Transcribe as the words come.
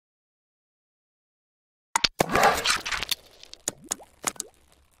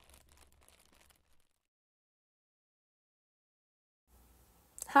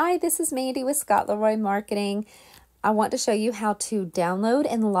Hi, this is Mandy with Scott Leroy Marketing. I want to show you how to download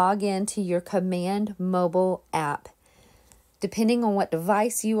and log in to your Command mobile app. Depending on what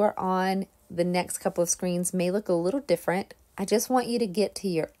device you are on, the next couple of screens may look a little different. I just want you to get to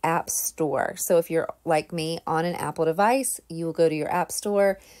your App Store. So if you're like me on an Apple device, you will go to your App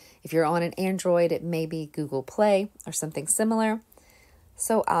Store. If you're on an Android, it may be Google Play or something similar.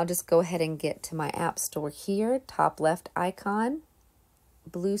 So I'll just go ahead and get to my App Store here, top left icon.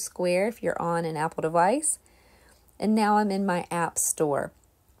 Blue square if you're on an Apple device. And now I'm in my App Store.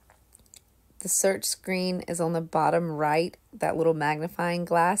 The search screen is on the bottom right, that little magnifying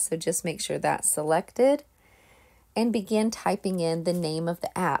glass, so just make sure that's selected and begin typing in the name of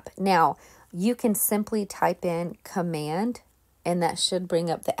the app. Now, you can simply type in Command and that should bring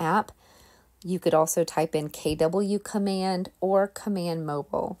up the app. You could also type in KW Command or Command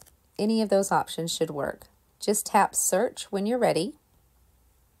Mobile. Any of those options should work. Just tap search when you're ready.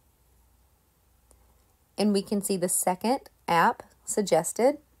 And we can see the second app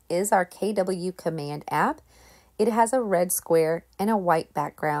suggested is our KW Command app. It has a red square and a white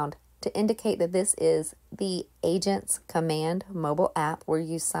background to indicate that this is the Agents Command mobile app where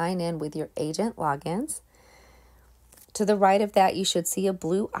you sign in with your agent logins. To the right of that, you should see a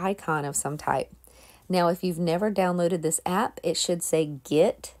blue icon of some type. Now, if you've never downloaded this app, it should say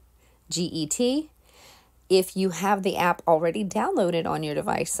Get, G-E-T. If you have the app already downloaded on your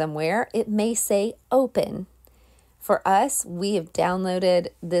device somewhere, it may say Open. For us, we have downloaded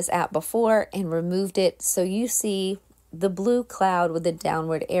this app before and removed it, so you see the blue cloud with the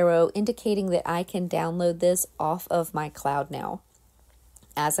downward arrow indicating that I can download this off of my cloud now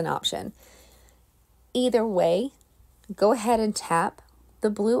as an option. Either way, go ahead and tap the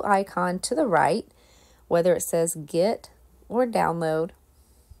blue icon to the right, whether it says Get or Download.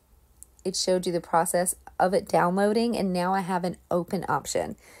 It showed you the process of it downloading, and now I have an open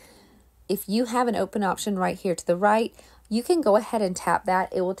option. If you have an open option right here to the right, you can go ahead and tap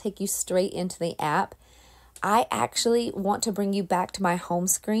that. It will take you straight into the app. I actually want to bring you back to my home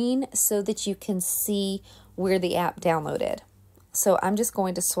screen so that you can see where the app downloaded. So I'm just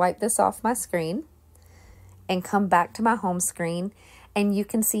going to swipe this off my screen and come back to my home screen, and you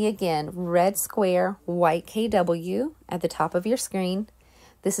can see again red square, white KW at the top of your screen.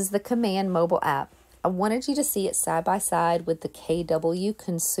 This is the Command mobile app. I wanted you to see it side by side with the KW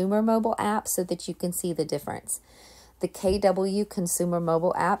Consumer mobile app so that you can see the difference. The KW Consumer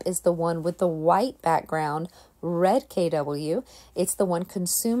mobile app is the one with the white background, red KW. It's the one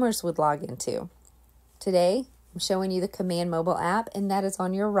consumers would log into. Today, I'm showing you the Command mobile app, and that is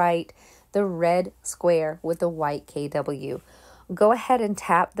on your right, the red square with the white KW. Go ahead and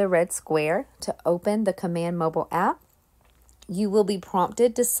tap the red square to open the Command mobile app. You will be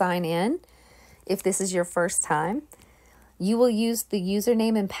prompted to sign in. If this is your first time, you will use the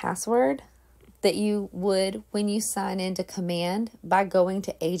username and password that you would when you sign into Command by going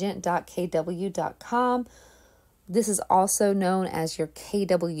to agent.kw.com. This is also known as your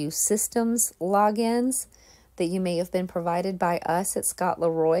KW Systems logins that you may have been provided by us at Scott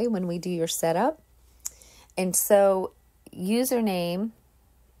Leroy when we do your setup. And so username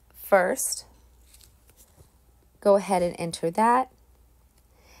first, go ahead and enter that.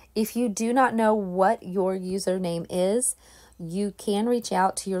 If you do not know what your username is, you can reach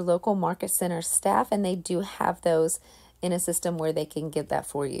out to your local Market Center staff, and they do have those in a system where they can get that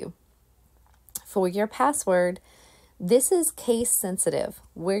for you. For your password, this is case sensitive.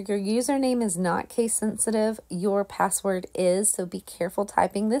 Where your username is not case sensitive, your password is, so be careful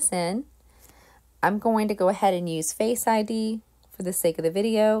typing this in. I'm going to go ahead and use Face ID for the sake of the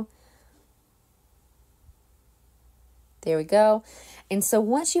video. There we go. And so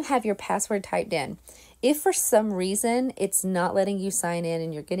once you have your password typed in, if for some reason it's not letting you sign in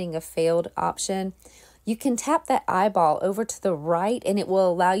and you're getting a failed option, you can tap that eyeball over to the right and it will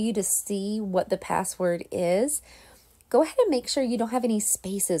allow you to see what the password is. Go ahead and make sure you don't have any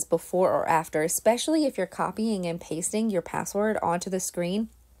spaces before or after, especially if you're copying and pasting your password onto the screen.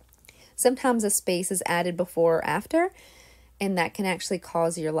 Sometimes a space is added before or after, and that can actually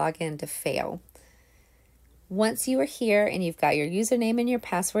cause your login to fail. Once you are here and you've got your username and your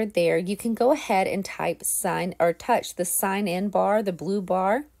password there, you can go ahead and type sign or touch the sign in bar, the blue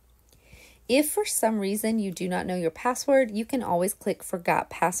bar. If for some reason you do not know your password, you can always click Forgot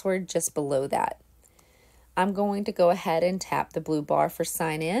Password just below that. I'm going to go ahead and tap the blue bar for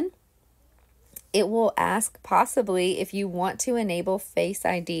sign in. It will ask possibly if you want to enable Face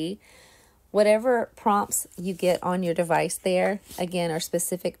ID. Whatever prompts you get on your device there, again, are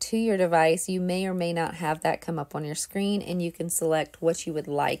specific to your device. You may or may not have that come up on your screen, and you can select what you would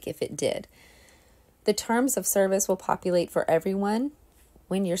like if it did. The terms of service will populate for everyone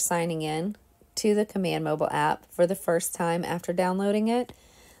when you're signing in to the Command Mobile app for the first time after downloading it.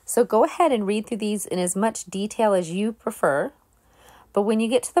 So go ahead and read through these in as much detail as you prefer. But when you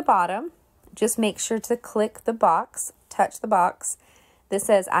get to the bottom, just make sure to click the box, touch the box that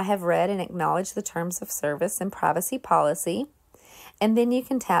says, I have read and acknowledged the terms of service and privacy policy. And then you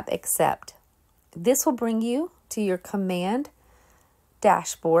can tap accept. This will bring you to your Command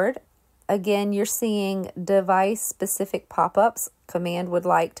dashboard. Again, you're seeing device-specific pop-ups. Command would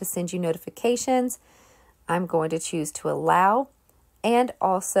like to send you notifications. I'm going to choose to allow. And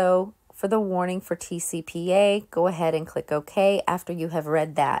also for the warning for TCPA, go ahead and click OK after you have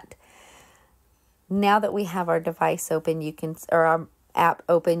read that. Now that we have our device open, or our app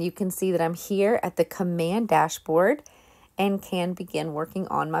open, you can see that I'm here at the Command dashboard and can begin working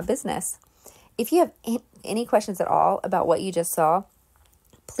on my business. If you have any questions at all about what you just saw,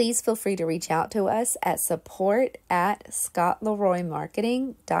 please feel free to reach out to us at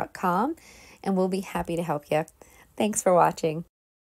support@scottleroymarketing.com, and we'll be happy to help you. Thanks for watching.